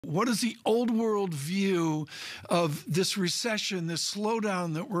What is the old world view of this recession, this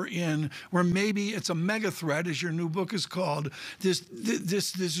slowdown that we're in, where maybe it's a mega threat, as your new book is called?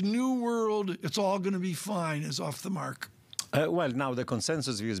 This new world, it's all going to be fine, is off the mark. Well, now the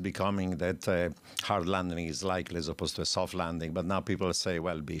consensus view is becoming that hard landing is likely as opposed to a soft landing. But now people say,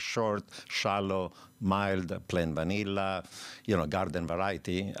 well, be short, shallow, mild, plain vanilla, garden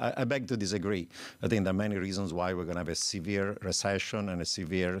variety. I beg to disagree. I think there are many reasons why we're going to have a severe recession and a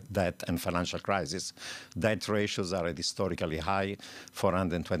severe debt and financial crisis. Debt ratios are at historically high,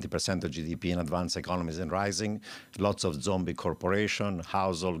 420% of GDP in advanced economies and rising. Lots of zombie corporation,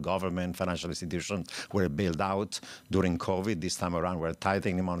 household, government, financial institutions were bailed out during COVID. This time around, we're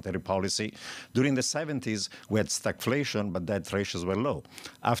tightening monetary policy. During the 70s, we had stagflation, but debt ratios were low.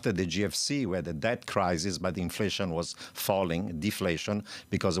 After the GFC, we had a debt crisis, but the inflation was falling, deflation,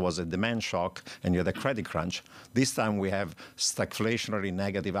 because it was a demand shock and you had a credit crunch. This time we have stagflationary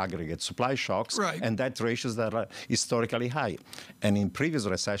negative aggregate supply shocks, and debt ratios that are historically high. And in previous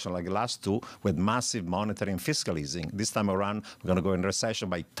recession, like the last two, with massive monetary and fiscal easing, this time around, we're going to go in recession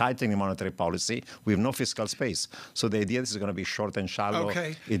by tightening monetary policy with no fiscal space. So the idea this is going to be short and shallow,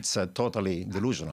 it's totally delusional.